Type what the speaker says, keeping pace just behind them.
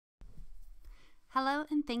Hello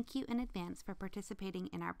and thank you in advance for participating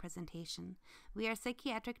in our presentation. We are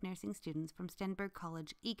psychiatric nursing students from Stenberg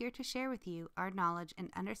College, eager to share with you our knowledge and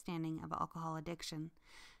understanding of alcohol addiction.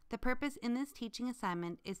 The purpose in this teaching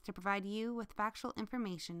assignment is to provide you with factual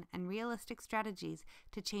information and realistic strategies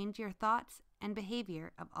to change your thoughts and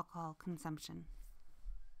behavior of alcohol consumption.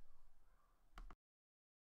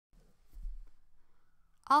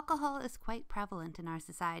 Alcohol is quite prevalent in our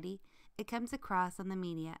society. It comes across on the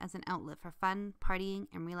media as an outlet for fun, partying,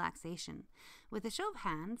 and relaxation. With a show of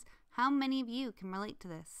hands, how many of you can relate to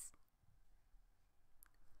this?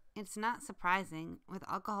 It's not surprising, with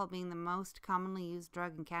alcohol being the most commonly used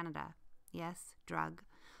drug in Canada. Yes, drug.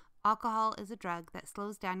 Alcohol is a drug that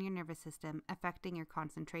slows down your nervous system, affecting your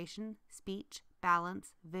concentration, speech,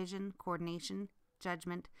 balance, vision, coordination,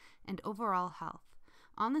 judgment, and overall health.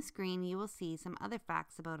 On the screen, you will see some other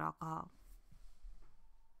facts about alcohol.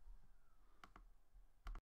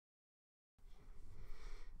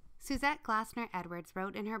 Suzette Glassner-Edwards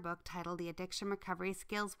wrote in her book titled The Addiction Recovery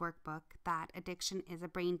Skills Workbook that addiction is a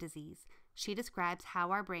brain disease. She describes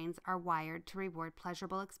how our brains are wired to reward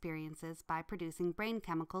pleasurable experiences by producing brain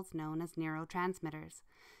chemicals known as neurotransmitters.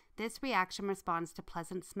 This reaction responds to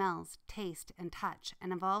pleasant smells, taste, and touch,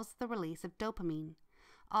 and involves the release of dopamine.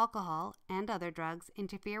 Alcohol and other drugs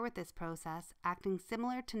interfere with this process, acting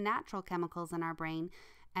similar to natural chemicals in our brain,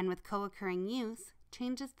 and with co-occurring use,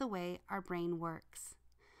 changes the way our brain works.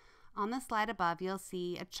 On the slide above, you'll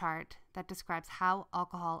see a chart that describes how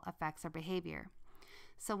alcohol affects our behavior.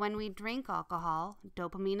 So when we drink alcohol,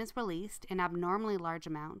 dopamine is released in abnormally large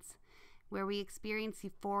amounts, where we experience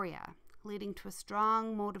euphoria, leading to a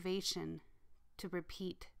strong motivation to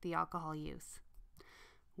repeat the alcohol use.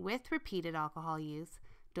 With repeated alcohol use,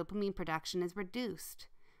 dopamine production is reduced,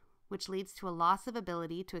 which leads to a loss of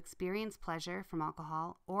ability to experience pleasure from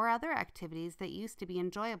alcohol or other activities that used to be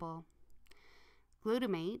enjoyable.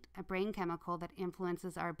 Glutamate, a brain chemical that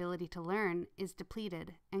influences our ability to learn, is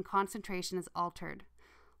depleted and concentration is altered.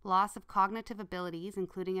 Loss of cognitive abilities,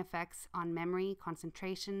 including effects on memory,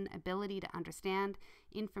 concentration, ability to understand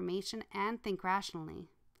information, and think rationally.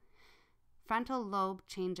 Frontal lobe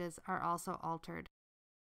changes are also altered.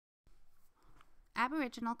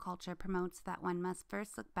 Aboriginal culture promotes that one must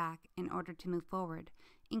first look back in order to move forward.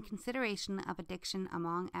 In consideration of addiction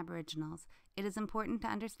among Aboriginals, it is important to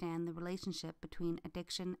understand the relationship between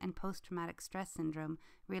addiction and post-traumatic stress syndrome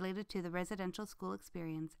related to the residential school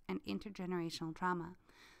experience and intergenerational trauma.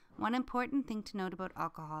 One important thing to note about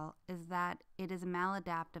alcohol is that it is a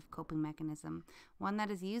maladaptive coping mechanism, one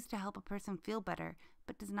that is used to help a person feel better,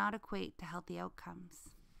 but does not equate to healthy outcomes.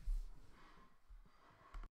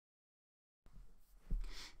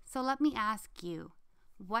 So let me ask you,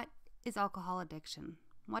 what is alcohol addiction?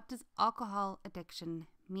 What does alcohol addiction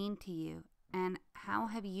mean to you, and how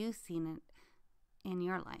have you seen it in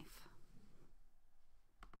your life?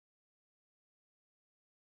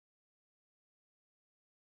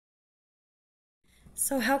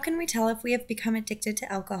 So how can we tell if we have become addicted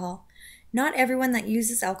to alcohol? Not everyone that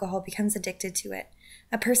uses alcohol becomes addicted to it.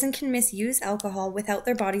 A person can misuse alcohol without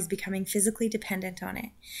their bodies becoming physically dependent on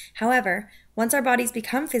it. However, once our bodies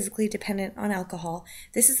become physically dependent on alcohol,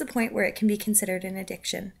 this is the point where it can be considered an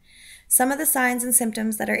addiction. Some of the signs and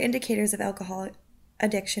symptoms that are indicators of alcohol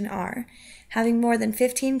addiction are having more than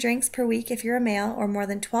 15 drinks per week if you're a male, or more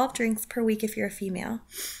than 12 drinks per week if you're a female,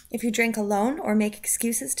 if you drink alone or make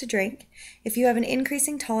excuses to drink, if you have an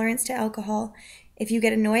increasing tolerance to alcohol, if you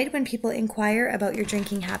get annoyed when people inquire about your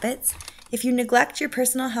drinking habits, if you neglect your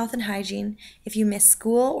personal health and hygiene, if you miss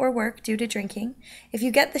school or work due to drinking, if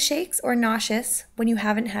you get the shakes or nauseous when you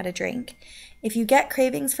haven't had a drink, if you get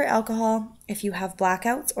cravings for alcohol, if you have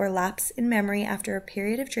blackouts or lapse in memory after a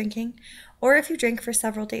period of drinking, or if you drink for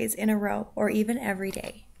several days in a row or even every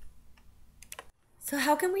day. So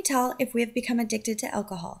how can we tell if we have become addicted to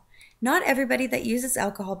alcohol? Not everybody that uses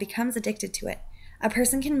alcohol becomes addicted to it. A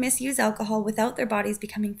person can misuse alcohol without their bodies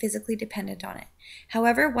becoming physically dependent on it.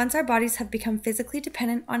 However, once our bodies have become physically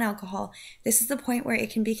dependent on alcohol, this is the point where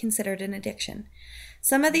it can be considered an addiction.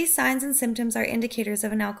 Some of these signs and symptoms are indicators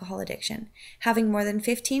of an alcohol addiction. Having more than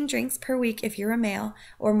 15 drinks per week if you're a male,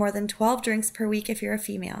 or more than 12 drinks per week if you're a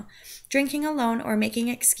female. Drinking alone or making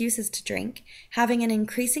excuses to drink. Having an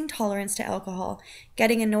increasing tolerance to alcohol.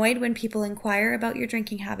 Getting annoyed when people inquire about your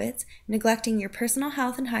drinking habits. Neglecting your personal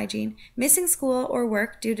health and hygiene. Missing school or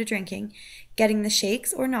work due to drinking. Getting the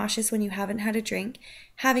shakes or nauseous when you haven't had a drink.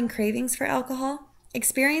 Having cravings for alcohol.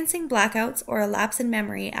 Experiencing blackouts or a lapse in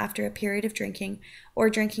memory after a period of drinking, or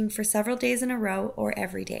drinking for several days in a row or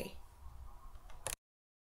every day.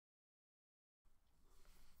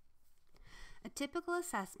 typical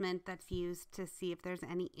assessment that's used to see if there's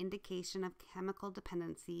any indication of chemical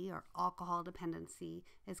dependency or alcohol dependency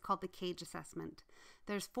is called the CAGE assessment.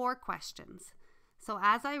 There's 4 questions. So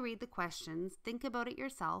as I read the questions, think about it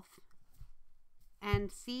yourself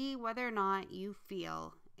and see whether or not you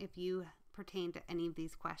feel if you pertain to any of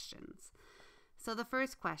these questions. So the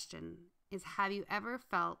first question is, have you ever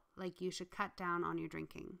felt like you should cut down on your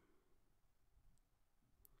drinking?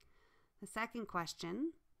 The second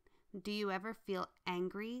question, do you ever feel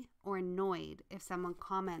angry or annoyed if someone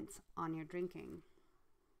comments on your drinking?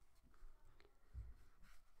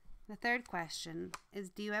 The third question is,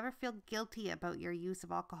 do you ever feel guilty about your use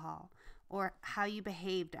of alcohol or how you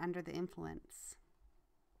behaved under the influence?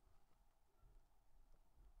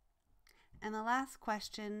 And the last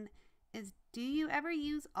question is, do you ever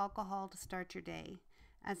use alcohol to start your day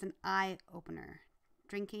as an eye opener,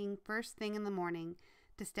 drinking first thing in the morning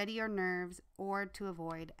to steady your nerves or to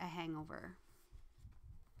avoid a hangover?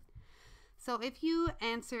 So if you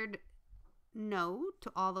answered no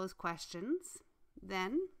to all those questions,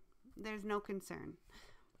 then there's no concern.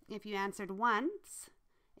 If you answered once,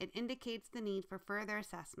 it indicates the need for further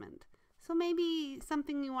assessment. So maybe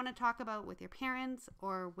something you want to talk about with your parents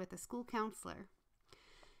or with a school counselor.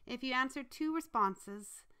 If you answered 2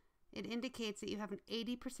 responses, it indicates that you have an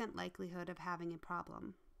 80% likelihood of having a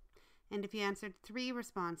problem. And if you answered 3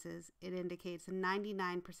 responses, it indicates a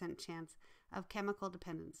 99% chance of chemical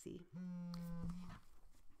dependency.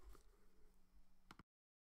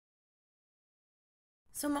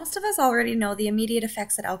 So most of us already know the immediate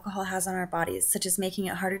effects that alcohol has on our bodies, such as making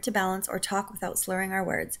it harder to balance or talk without slurring our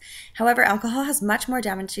words. However, alcohol has much more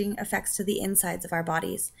damaging effects to the insides of our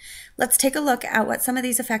bodies. Let's take a look at what some of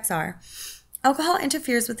these effects are. Alcohol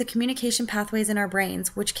interferes with the communication pathways in our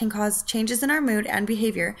brains, which can cause changes in our mood and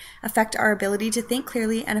behavior, affect our ability to think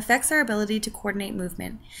clearly, and affects our ability to coordinate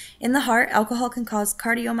movement. In the heart, alcohol can cause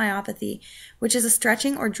cardiomyopathy, which is a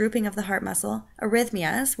stretching or drooping of the heart muscle,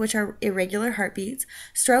 arrhythmias, which are irregular heartbeats,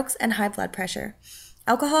 strokes, and high blood pressure.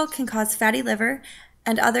 Alcohol can cause fatty liver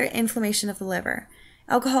and other inflammation of the liver.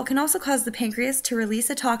 Alcohol can also cause the pancreas to release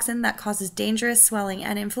a toxin that causes dangerous swelling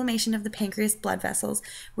and inflammation of the pancreas blood vessels,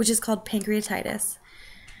 which is called pancreatitis.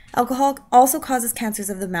 Alcohol also causes cancers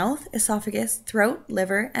of the mouth, esophagus, throat,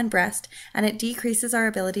 liver, and breast, and it decreases our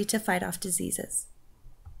ability to fight off diseases.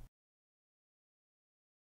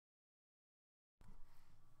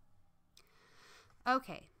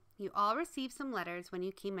 Okay, you all received some letters when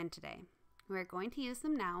you came in today. We're going to use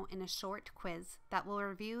them now in a short quiz that will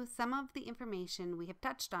review some of the information we have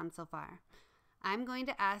touched on so far. I'm going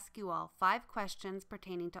to ask you all 5 questions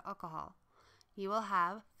pertaining to alcohol. You will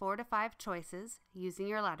have 4 to 5 choices using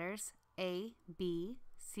your letters A, B,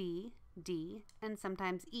 C, D, and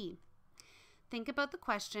sometimes E. Think about the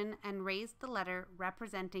question and raise the letter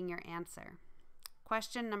representing your answer.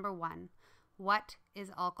 Question number 1. What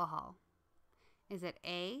is alcohol? Is it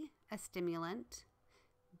A, a stimulant,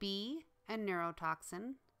 B, a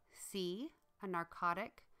neurotoxin, C, a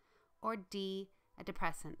narcotic, or D, a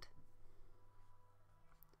depressant?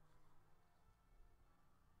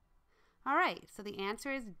 All right, so the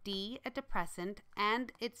answer is D, a depressant,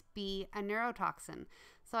 and it's B, a neurotoxin.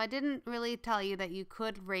 So I didn't really tell you that you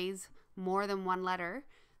could raise more than 1 letter,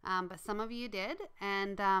 but some of you did,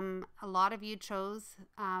 and a lot of you chose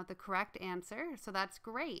the correct answer, so that's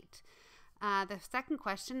great. The second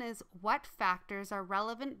question is, what factors are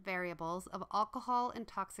relevant variables of alcohol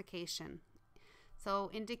intoxication? So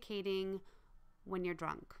indicating when you're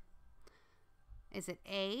drunk. Is it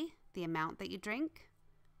A, the amount that you drink,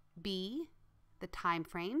 B, the time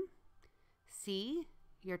frame, C,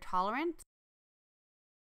 your tolerance?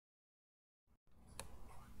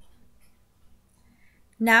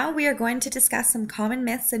 Now we are going to discuss some common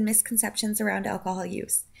myths and misconceptions around alcohol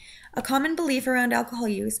use. A common belief around alcohol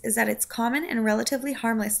use is that it's common and relatively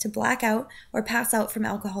harmless to black out or pass out from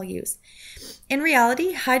alcohol use. In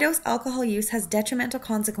reality, high-dose alcohol use has detrimental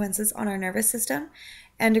consequences on our nervous system,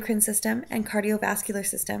 endocrine system, and cardiovascular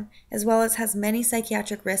system, as well as has many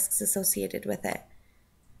psychiatric risks associated with it.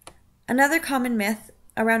 Another common myth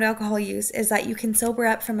around alcohol use is that you can sober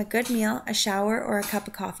up from a good meal, a shower, or a cup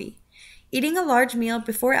of coffee. Eating a large meal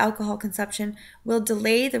before alcohol consumption will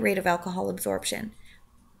delay the rate of alcohol absorption.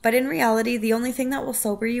 But in reality, the only thing that will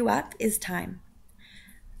sober you up is time.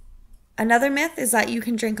 Another myth is that you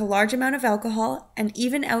can drink a large amount of alcohol and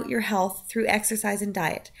even out your health through exercise and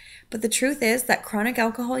diet. But the truth is that chronic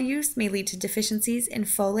alcohol use may lead to deficiencies in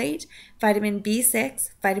folate, vitamin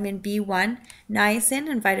B6, vitamin B1, niacin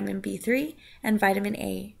and vitamin B3, and vitamin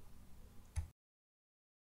A.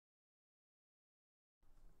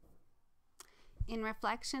 In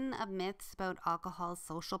reflection of myths about alcohol's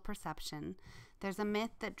social perception, there's a myth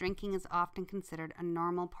that drinking is often considered a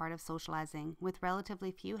normal part of socializing, with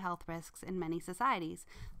relatively few health risks in many societies.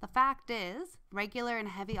 The fact is, regular and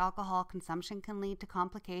heavy alcohol consumption can lead to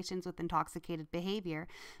complications with intoxicated behavior,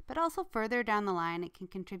 but also further down the line, it can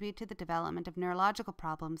contribute to the development of neurological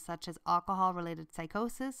problems such as alcohol-related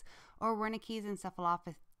psychosis or Wernicke's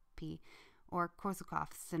encephalopathy or Korsakoff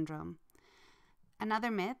syndrome.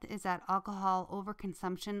 Another myth is that alcohol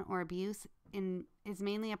overconsumption or abuse is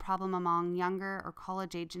mainly a problem among younger or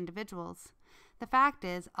college-age individuals. The fact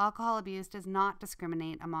is, alcohol abuse does not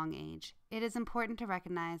discriminate among age. It is important to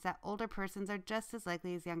recognize that older persons are just as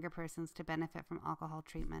likely as younger persons to benefit from alcohol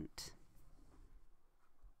treatment.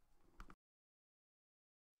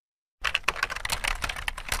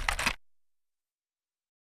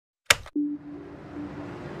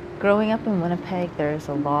 Growing up in Winnipeg, there's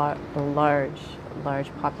a large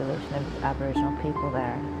population of Aboriginal people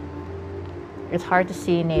there. It's hard to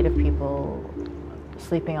see Native people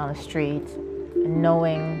sleeping on the streets, and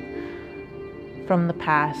knowing from the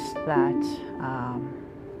past that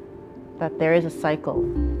there is a cycle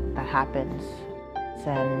that happens,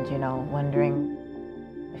 and wondering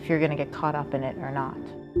if you're going to get caught up in it or not.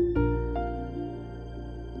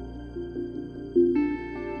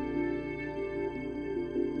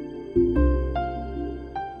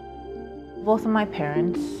 Both of my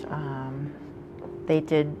parents, they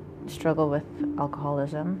did struggle with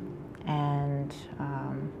alcoholism, and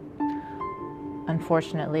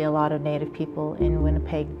unfortunately a lot of Native people in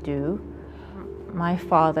Winnipeg do. My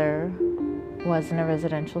father was in a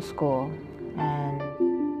residential school, and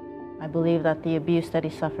I believe that the abuse that he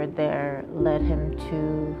suffered there led him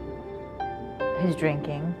to his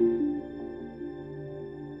drinking.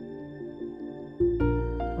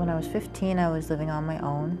 When I was 15, I was living on my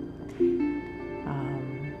own.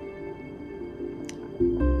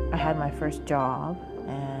 I had my first job,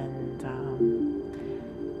 and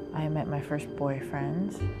I met my first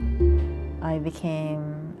boyfriend. I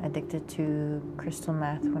became addicted to crystal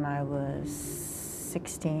meth when I was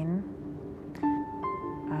 16.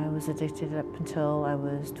 I was addicted up until I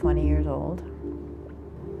was 20 years old.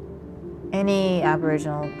 Any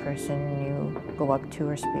Aboriginal person you go up to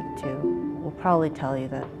or speak to will probably tell you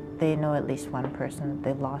that they know at least one person that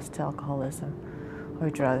they've lost to alcoholism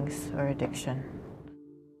or drugs or addiction.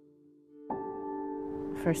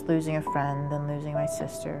 First losing a friend, then losing my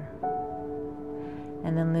sister,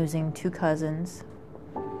 and then losing 2 cousins,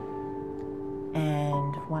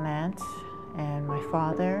 and one aunt, and my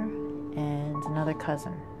father, and another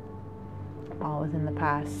cousin, all within the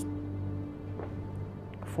past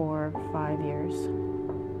 4 or 5 years.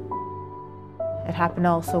 It happened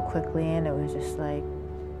all so quickly, and it was just like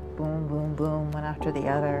boom, boom, boom, one after the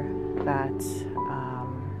other, that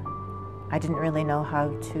I didn't really know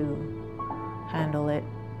how to handle it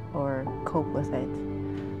or cope with it.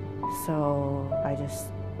 So I just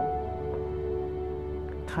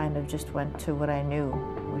kind of just went to what I knew,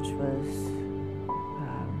 which was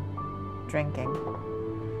drinking.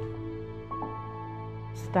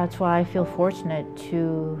 So that's why I feel fortunate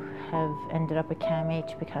to have ended up at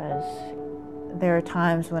CAMH, because there are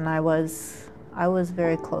times when I was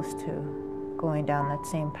very close to going down that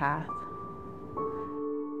same path.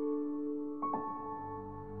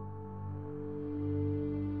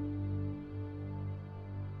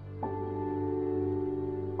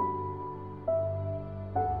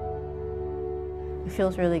 It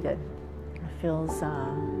feels really good. It feels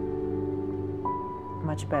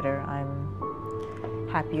much better. I'm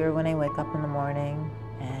happier when I wake up in the morning,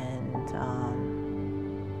 and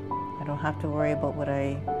I don't have to worry about what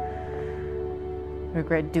I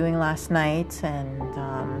regret doing last night, and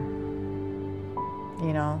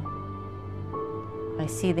I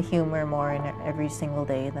see the humor more in every single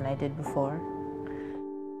day than I did before.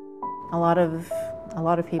 A lot of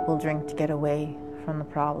people drink to get away from the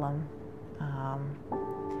problem.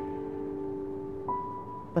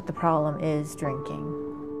 But the problem is drinking.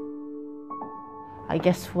 I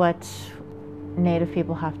guess what Native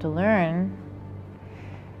people have to learn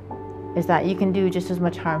is that you can do just as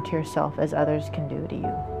much harm to yourself as others can do to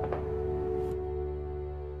you.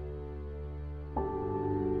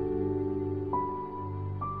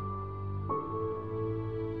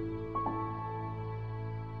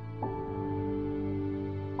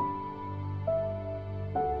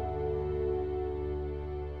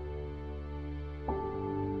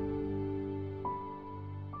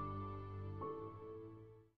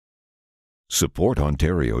 Support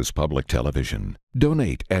Ontario's public television.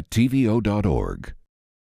 Donate at tvo.org.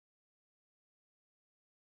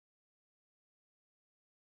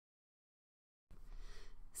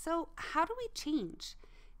 So, how do we change?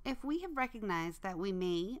 If we have recognized that we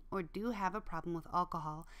may or do have a problem with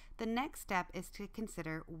alcohol, the next step is to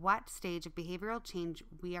consider what stage of behavioral change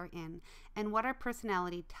we are in and what our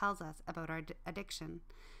personality tells us about our addiction.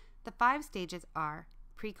 The 5 stages are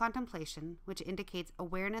pre-contemplation, which indicates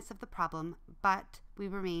awareness of the problem, but we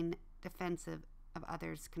remain defensive of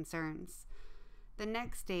others' concerns. The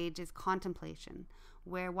next stage is contemplation,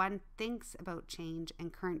 where one thinks about change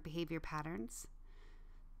and current behavior patterns.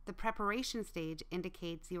 The preparation stage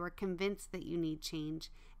indicates you are convinced that you need change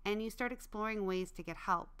and you start exploring ways to get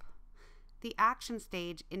help. The action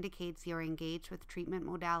stage indicates you're engaged with treatment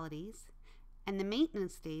modalities, and the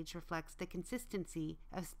maintenance stage reflects the consistency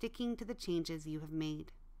of sticking to the changes you have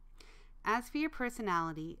made. As for your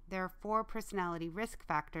personality, there are 4 personality risk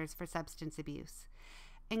factors for substance abuse.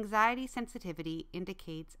 Anxiety sensitivity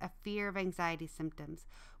indicates a fear of anxiety symptoms,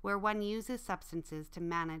 where one uses substances to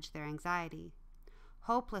manage their anxiety.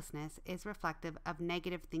 Hopelessness is reflective of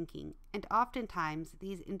negative thinking, and oftentimes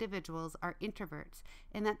these individuals are introverts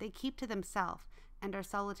in that they keep to themselves and are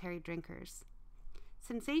solitary drinkers.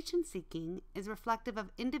 Sensation seeking is reflective of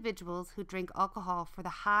individuals who drink alcohol for the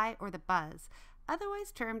high or the buzz,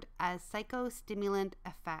 otherwise termed as psychostimulant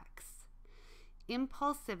effects.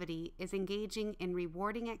 Impulsivity is engaging in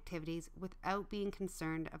rewarding activities without being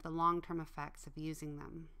concerned of the long-term effects of using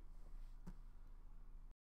them.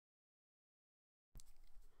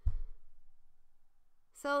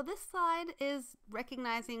 So this slide is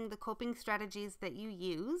recognizing the coping strategies that you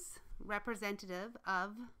use, representative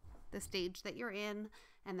of the stage that you're in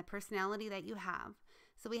and the personality that you have.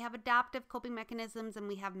 So we have adaptive coping mechanisms and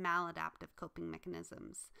we have maladaptive coping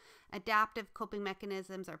mechanisms. Adaptive coping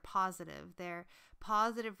mechanisms are positive. They're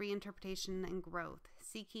positive reinterpretation and growth,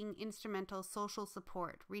 seeking instrumental social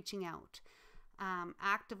support, reaching out,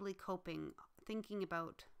 actively coping, thinking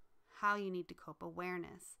about how you need to cope,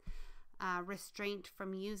 awareness. Restraint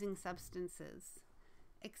from using substances,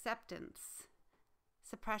 acceptance,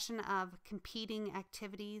 suppression of competing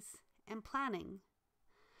activities, and planning.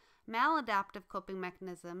 Maladaptive coping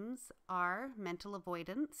mechanisms are mental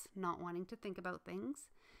avoidance, not wanting to think about things,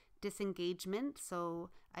 disengagement,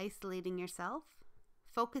 so isolating yourself,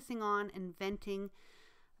 focusing on and venting,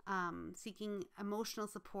 seeking emotional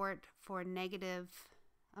support for negative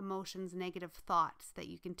emotions, negative thoughts that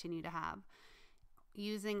you continue to have,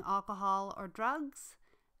 using alcohol or drugs,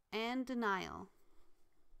 and denial.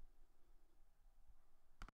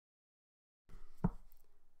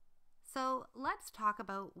 So let's talk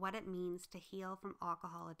about what it means to heal from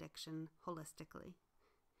alcohol addiction holistically.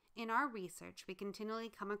 In our research, we continually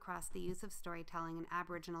come across the use of storytelling in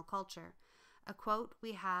Aboriginal culture. A quote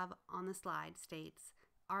we have on the slide states,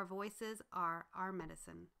 "Our voices are our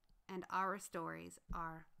medicine, and our stories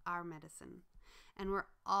are our medicine." And we're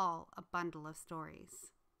all a bundle of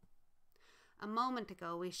stories. A moment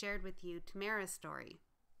ago, we shared with you Tamara's story.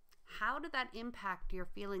 How did that impact your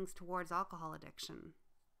feelings towards alcohol addiction?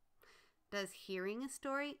 Does hearing a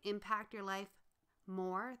story impact your life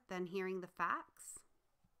more than hearing the facts?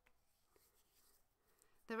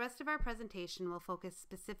 The rest of our presentation will focus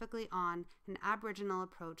specifically on an Aboriginal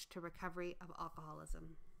approach to recovery of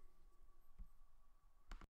alcoholism.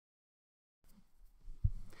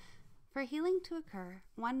 For healing to occur,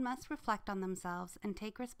 one must reflect on themselves and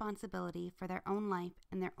take responsibility for their own life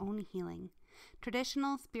and their own healing.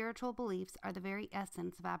 Traditional spiritual beliefs are the very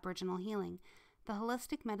essence of Aboriginal healing. The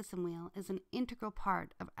holistic medicine wheel is an integral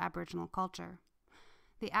part of Aboriginal culture.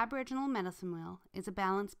 The Aboriginal medicine wheel is a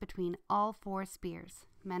balance between all 4 spheres,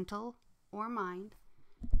 mental or mind,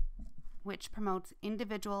 which promotes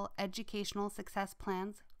individual educational success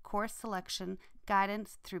plans, course selection,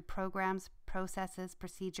 guidance through programs, processes,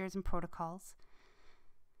 procedures, and protocols.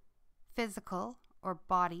 Physical or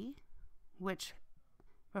body, which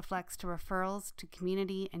reflects to referrals to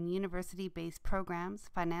community and university-based programs,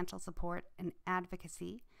 financial support, and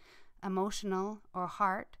advocacy. Emotional or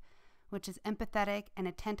heart, which is empathetic and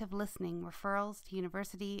attentive listening, referrals to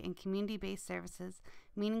university and community-based services,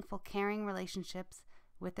 meaningful caring relationships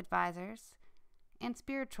with advisors. And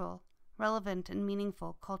spiritual, relevant and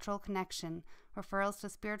meaningful cultural connection, referrals to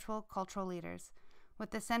spiritual cultural leaders,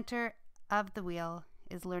 with the center of the wheel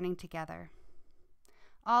is learning together.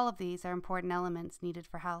 All of these are important elements needed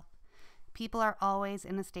for health. People are always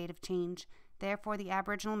in a state of change. Therefore, the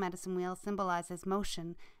Aboriginal medicine wheel symbolizes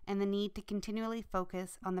motion and the need to continually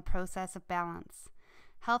focus on the process of balance.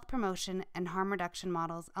 Health promotion and harm reduction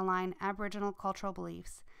models align Aboriginal cultural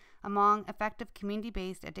beliefs. Among effective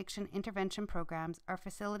community-based addiction intervention programs are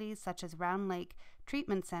facilities such as Round Lake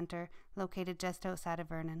Treatment Center, located just outside of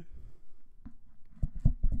Vernon.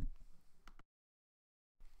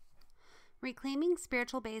 Reclaiming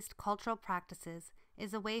spiritual-based cultural practices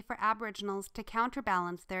is a way for Aboriginals to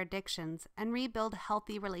counterbalance their addictions and rebuild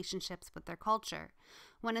healthy relationships with their culture.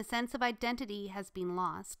 When a sense of identity has been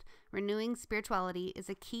lost, renewing spirituality is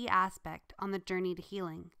a key aspect on the journey to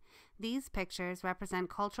healing. These pictures represent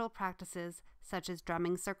cultural practices such as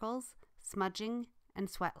drumming circles, smudging, and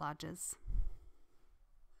sweat lodges.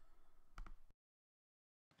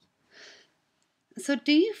 So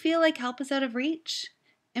do you feel like help is out of reach?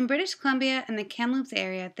 In British Columbia and the Kamloops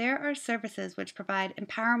area, there are services which provide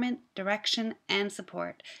empowerment, direction, and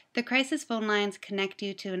support. The crisis phone lines connect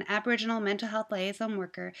you to an Aboriginal mental health liaison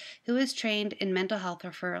worker who is trained in mental health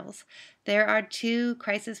referrals. There are 2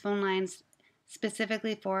 crisis phone lines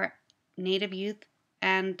specifically for Native youth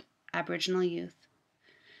and Aboriginal youth.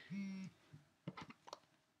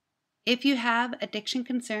 If you have addiction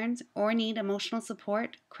concerns or need emotional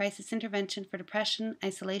support, crisis intervention for depression,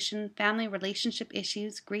 isolation, family relationship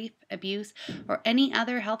issues, grief, abuse, or any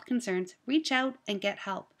other health concerns, reach out and get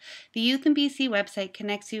help. The Youth in BC website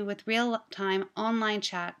connects you with real-time online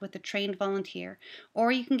chat with a trained volunteer,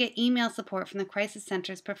 or you can get email support from the Crisis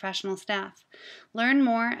Center's professional staff. Learn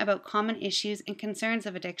more about common issues and concerns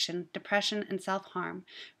of addiction, depression, and self-harm.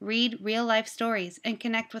 Read real-life stories and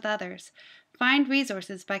connect with others. Find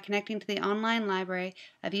resources by connecting to the online library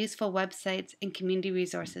of useful websites and community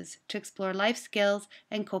resources to explore life skills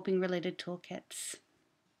and coping-related toolkits.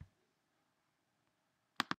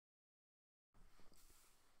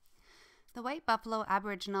 The White Buffalo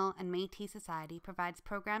Aboriginal and Métis Society provides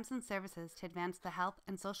programs and services to advance the health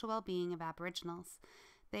and social well-being of Aboriginals.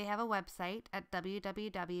 They have a website at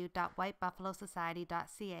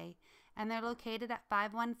www.whitebuffalosociety.ca, and they're located at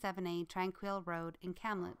 517A Tranquil Road in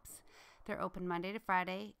Kamloops. They're open Monday to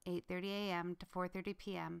Friday, 8:30 a.m. to 4:30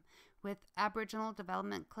 p.m., with Aboriginal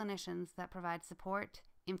development clinicians that provide support,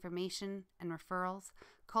 information, and referrals,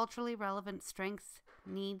 culturally relevant strengths,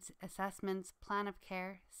 needs, assessments, plan of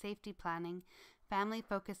care, safety planning,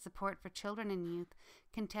 family-focused support for children and youth,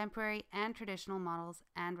 contemporary and traditional models,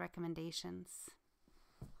 and recommendations.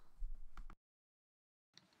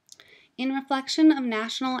 In reflection of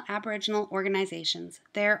national Aboriginal organizations,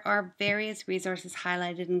 there are various resources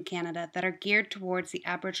highlighted in Canada that are geared towards the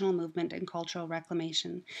Aboriginal movement and cultural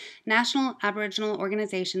reclamation. National Aboriginal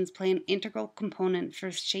organizations play an integral component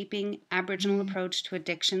for shaping Aboriginal approach to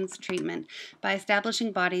addictions treatment by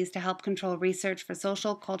establishing bodies to help control research for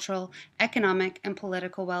social, cultural, economic, and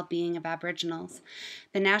political well-being of Aboriginals.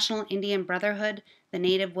 The National Indian Brotherhood, the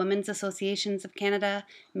Native Women's Associations of Canada,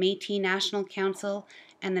 Métis National Council,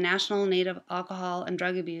 and the National Native Alcohol and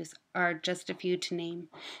Drug Abuse are just a few to name.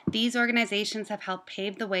 These organizations have helped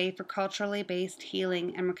pave the way for culturally based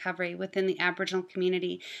healing and recovery within the Aboriginal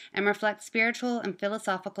community and reflect spiritual and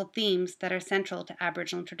philosophical themes that are central to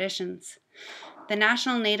Aboriginal traditions. The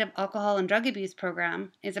National Native Alcohol and Drug Abuse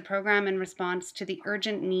Program is a program in response to the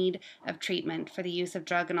urgent need of treatment for the use of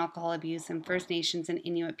drug and alcohol abuse in First Nations and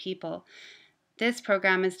Inuit people. This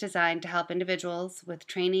program is designed to help individuals with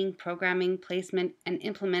training, programming, placement, and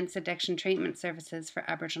implements addiction treatment services for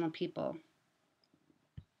Aboriginal people.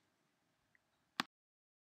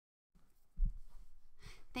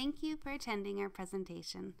 Thank you for attending our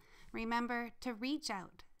presentation. Remember to reach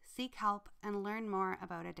out, seek help, and learn more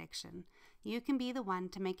about addiction. You can be the one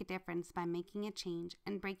to make a difference by making a change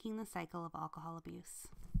and breaking the cycle of alcohol abuse.